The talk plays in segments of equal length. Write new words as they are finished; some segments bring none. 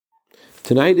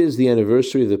Tonight is the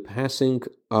anniversary of the passing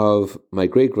of my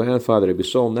great-grandfather, Rabbi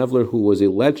Saul Nevler, who was a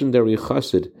legendary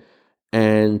chassid,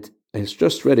 and has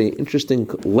just read an interesting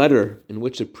letter in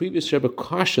which the previous Rebbe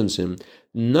cautions him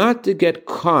not to get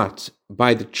caught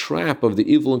by the trap of the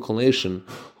evil inclination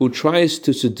who tries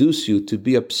to seduce you to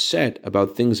be upset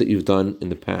about things that you've done in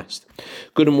the past.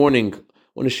 Good morning. I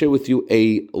want to share with you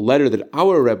a letter that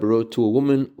our Rebbe wrote to a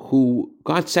woman who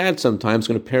got sad sometimes.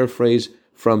 I'm going to paraphrase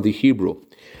from the Hebrew.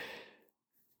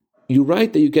 You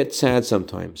write that you get sad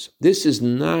sometimes. This is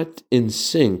not in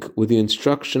sync with the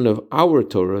instruction of our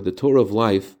Torah, the Torah of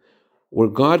life, where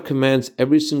God commands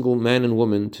every single man and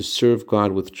woman to serve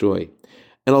God with joy.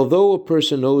 And although a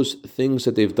person knows things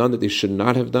that they've done that they should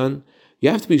not have done, you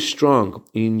have to be strong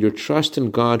in your trust in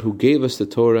God who gave us the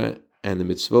Torah and the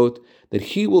mitzvot, that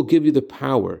He will give you the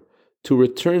power to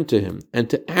return to Him and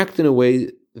to act in a way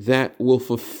that will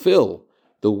fulfill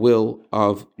the will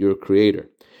of your Creator.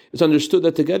 It's understood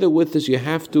that together with this, you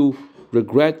have to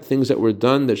regret things that were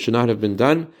done that should not have been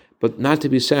done, but not to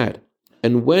be sad.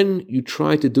 And when you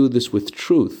try to do this with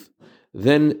truth,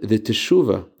 then the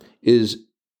teshuvah is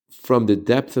from the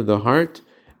depth of the heart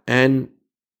and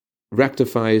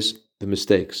rectifies the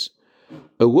mistakes.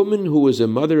 A woman who is a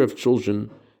mother of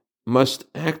children must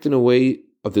act in a way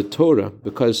of the Torah,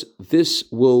 because this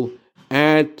will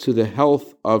add to the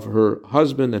health of her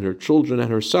husband and her children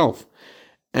and herself.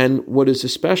 And what is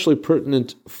especially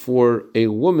pertinent for a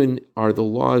woman are the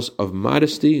laws of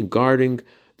modesty, guarding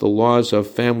the laws of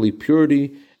family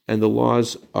purity, and the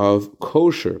laws of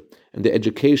kosher, and the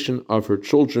education of her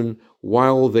children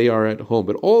while they are at home.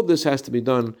 But all this has to be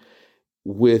done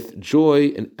with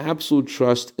joy and absolute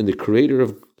trust in the Creator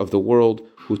of the world,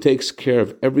 who takes care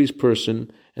of every person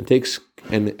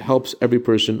and helps every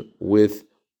person with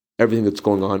everything that's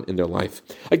going on in their life.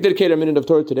 I dedicate a minute of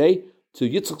Torah today to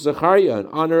Yitzchak Zachariah in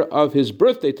honor of his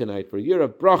birthday tonight, for a year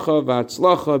of bracha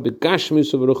v'atzlacha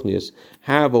b'gashmis u'ruchnius.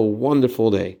 Have a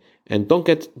wonderful day, and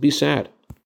don't be sad.